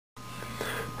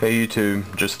Hey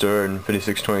YouTube, just starting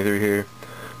 5623 here.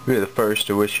 We're the first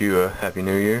to wish you a Happy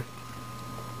New Year.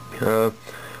 I'm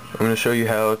going to show you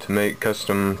how to make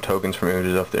custom tokens from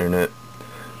images off the internet.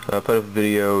 I put up a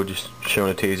video just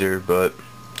showing a teaser, but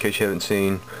in case you haven't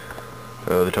seen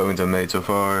the tokens I've made so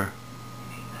far.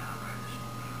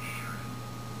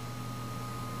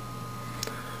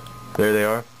 There they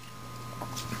are.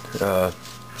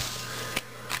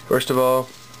 First of all,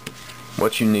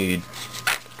 what you need.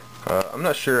 I'm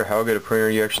not sure how good a printer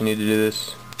you actually need to do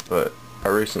this, but I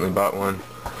recently bought one.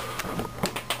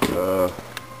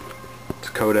 It's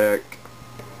a Kodak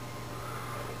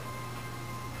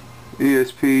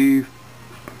ESP.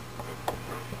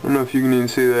 I don't know if you can even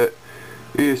see that.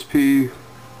 ESP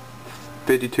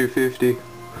 5250.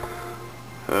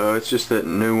 It's just that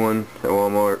new one at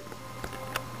Walmart.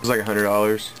 It was like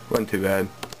 $100. Wasn't too bad.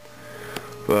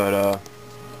 But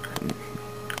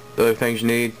the other things you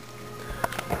need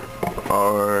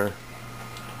are,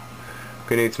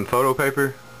 you need some photo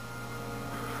paper.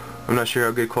 I'm not sure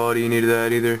how good quality you need of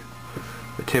that either.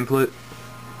 A template,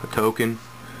 a token,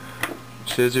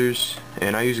 scissors,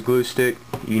 and I use a glue stick.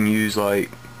 You can use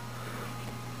like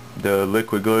the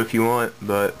liquid glue if you want,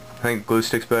 but I think glue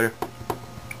stick's better.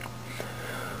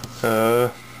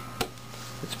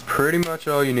 It's pretty much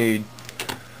all you need.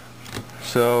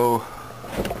 So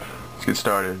let's get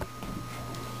started.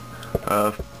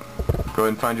 Go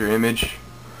ahead and find your image.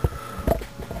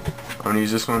 I'm going to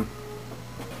use this one.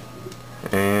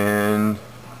 And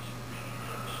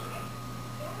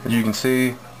as you can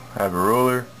see, I have a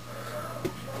ruler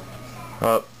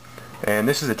up. And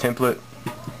this is a template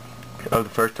of the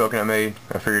first token I made.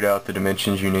 I figured out the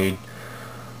dimensions you need.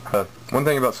 One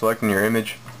thing about selecting your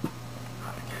image,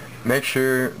 make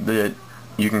sure that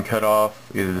you can cut off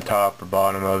either the top or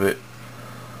bottom of it,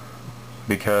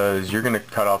 because you're going to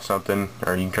cut off something,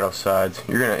 or you can cut off sides.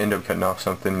 You're going to end up cutting off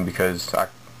something because I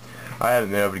haven't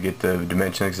been able to get the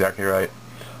dimension exactly right.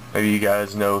 Maybe you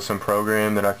guys know some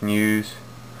program that I can use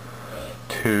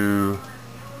to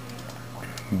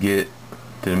get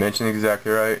the dimension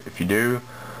exactly right. If you do,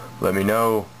 let me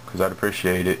know, because I'd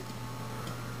appreciate it.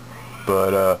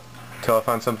 But until I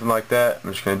find something like that,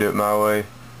 I'm just going to do it my way.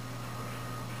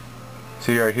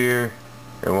 See right here,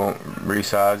 it won't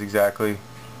resize exactly.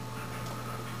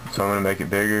 So I'm going to make it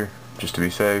bigger, just to be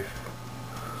safe.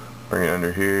 Bring it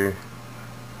under here.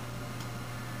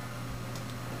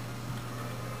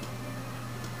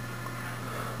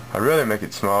 I'd rather make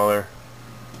it smaller.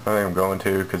 I think I'm going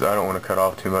to, because I don't want to cut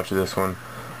off too much of this one.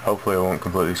 Hopefully it won't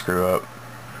completely screw up.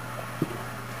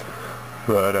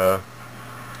 But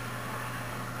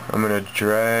I'm going to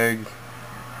drag,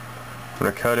 I'm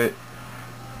going to cut it,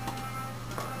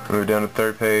 move down to the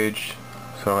third page,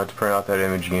 so I don't have to print out that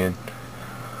image again.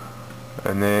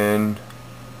 And then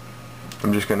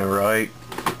I'm just going to write.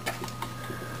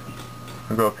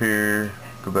 I'll go up here,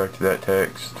 go back to that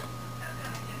text.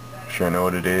 Make sure I know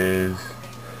what it is.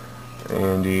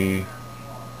 Andy.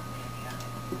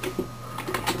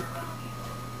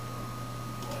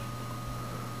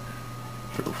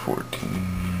 Go 14.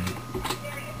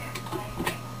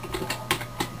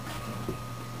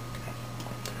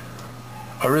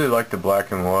 I really like the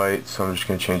black and white, so I'm just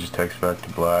going to change the text back to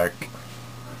black.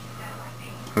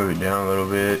 Move it down a little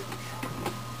bit.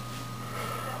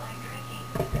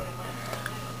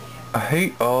 I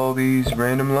hate all these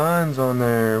random lines on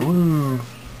there. Woo!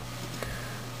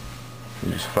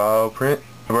 You just file, print.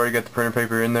 I've already got the printer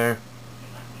paper in there,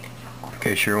 in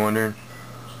case you're wondering.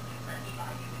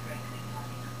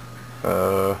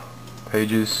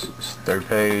 Pages, third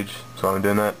page, so I'm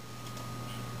doing that.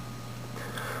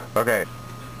 Okay.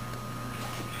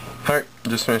 Alright,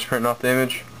 just finished printing off the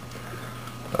image.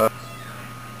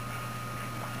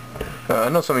 I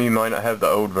know some of you might not have the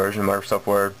old version of Microsoft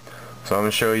Word, so I'm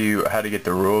going to show you how to get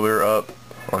the ruler up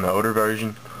on the older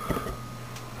version.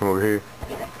 Over here.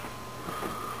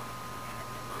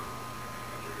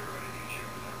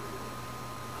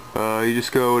 You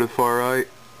just go to the far right,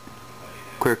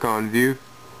 click on View.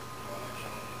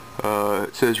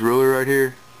 It says Ruler right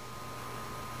here.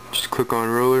 Just click on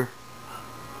Ruler,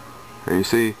 and you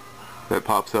see that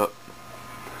pops up.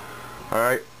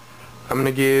 Alright, I'm going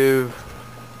to give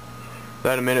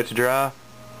that a minute to dry.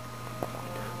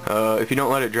 If you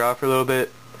don't let it dry for a little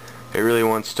bit, it really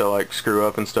wants to like screw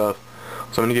up and stuff.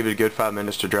 So I'm going to give it a good 5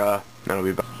 minutes to dry, and I'll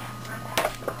be back.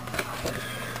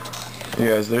 You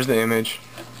guys, there's the image.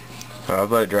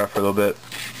 I've let it dry for a little bit.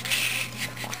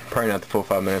 Probably not the full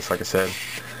 5 minutes like I said.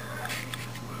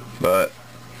 But,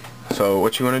 so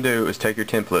what you want to do is take your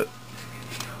template.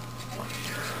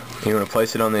 You want to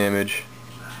place it on the image.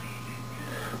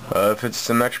 If it's a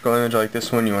symmetrical image like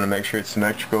this one, you want to make sure it's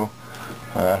symmetrical.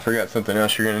 I forgot something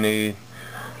else you're going to need.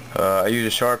 I use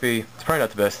a Sharpie. It's probably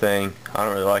not the best thing. I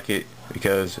don't really like it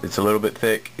because it's a little bit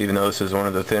thick, even though this is one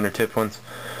of the thinner tip ones.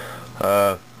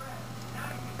 But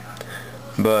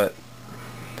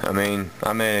I mean,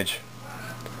 I manage.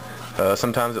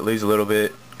 Sometimes it leaves a little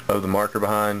bit of the marker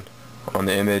behind on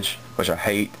the image, which I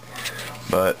hate,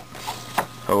 but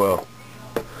oh well.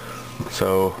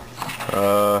 So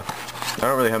I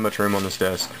don't really have much room on this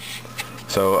desk,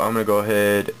 so I'm gonna go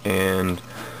ahead and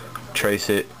trace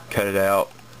it, cut it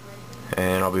out,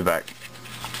 and I'll be back.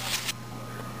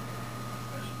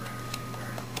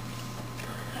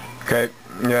 Okay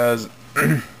guys,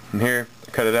 I'm here.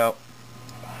 I cut it out.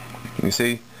 You can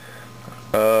see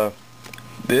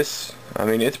this, I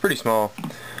mean, it's pretty small.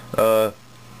 The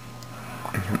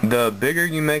bigger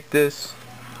you make this,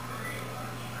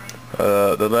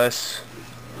 the less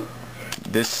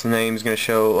this name's gonna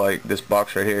show, like this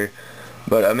box right here.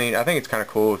 But I mean, I think it's kind of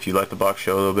cool if you let the box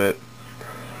show a little bit,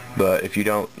 but if you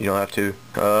don't, you don't have to.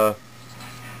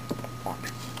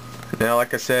 Now,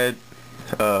 like I said,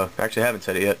 actually I haven't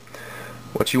said it yet.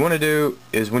 What you want to do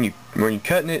is when you're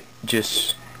cutting it,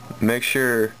 just make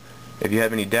sure, if you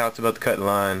have any doubts about the cutting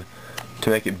line, to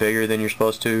make it bigger than you're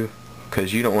supposed to,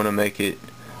 because you don't want to make it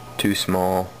too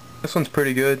small. This one's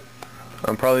pretty good.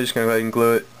 I'm probably just gonna go ahead and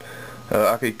glue it.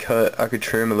 I could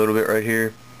trim a little bit right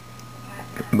here,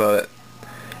 but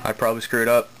I probably screw it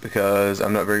up because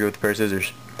I'm not very good with a pair of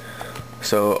scissors.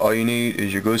 So all you need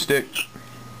is your glue stick,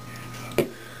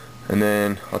 and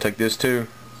then I'll take this too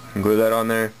and glue that on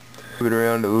there. Move it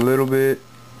around a little bit.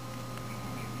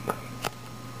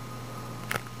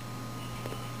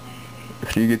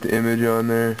 After you get the image on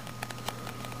there,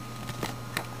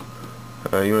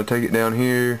 you want to take it down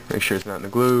here, make sure it's not in the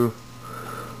glue.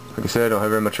 Like I said, I don't have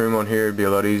very much room on here, it'd be a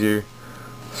lot easier.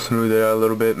 Smooth it out a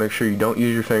little bit, make sure you don't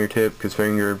use your fingertip because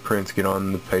fingerprints get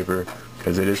on the paper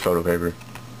because it is photo paper.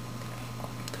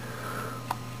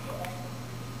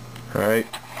 Alright,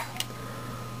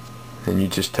 and you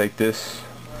just take this.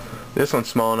 This one's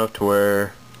small enough to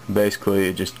where basically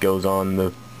it just goes on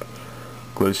the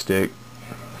glue stick.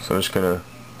 So I'm just gonna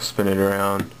spin it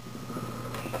around.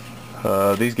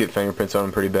 These get fingerprints on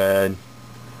them pretty bad.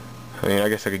 I mean, I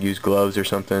guess I could use gloves or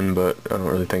something, but I don't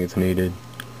really think it's needed.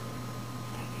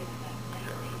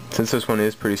 Since this one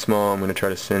is pretty small, I'm gonna try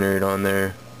to center it on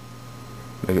there,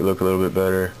 make it look a little bit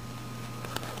better.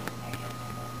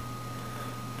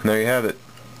 And there you have it.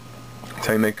 That's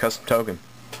how you make a custom token.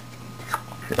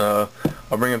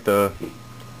 I'll bring up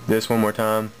this one more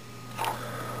time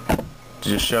to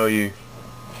just show you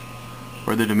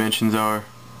where the dimensions are,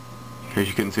 in case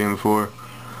you couldn't see them before.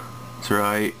 It's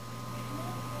right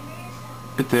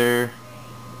there.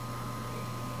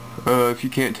 If you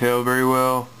can't tell very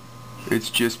well, it's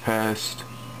just past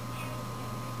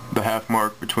the half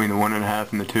mark between the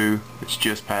 1.5 and the 2. It's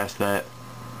just past that.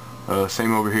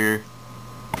 Same over here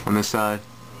on this side.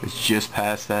 It's just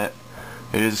past that.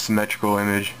 It is a symmetrical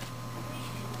image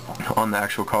on the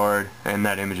actual card, and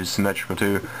that image is symmetrical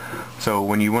too. So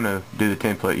when you want to do the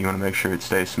template, you want to make sure it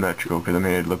stays symmetrical, because I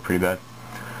mean, it'd look pretty bad.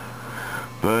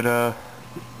 But I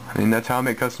mean, that's how I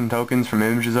make custom tokens from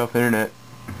images off the internet.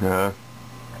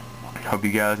 Hope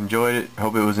you guys enjoyed it.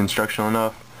 Hope it was instructional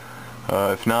enough.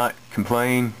 If not,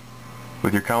 complain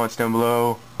with your comments down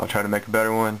below. I'll try to make a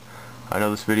better one. I know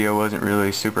this video wasn't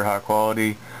really super high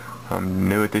quality. I'm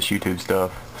new at this YouTube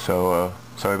stuff, so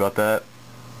sorry about that.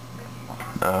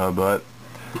 But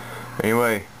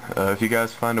anyway, if you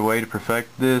guys find a way to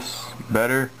perfect this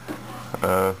better,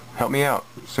 help me out.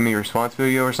 Send me a response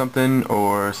video or something,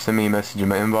 or send me a message in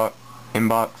my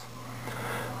inbox.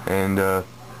 And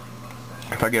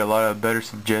if I get a lot of better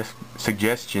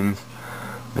suggestions,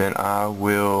 then I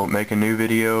will make a new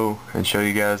video and show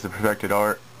you guys the perfected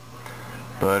art.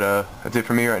 But that's it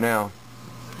for me right now.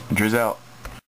 Driz out.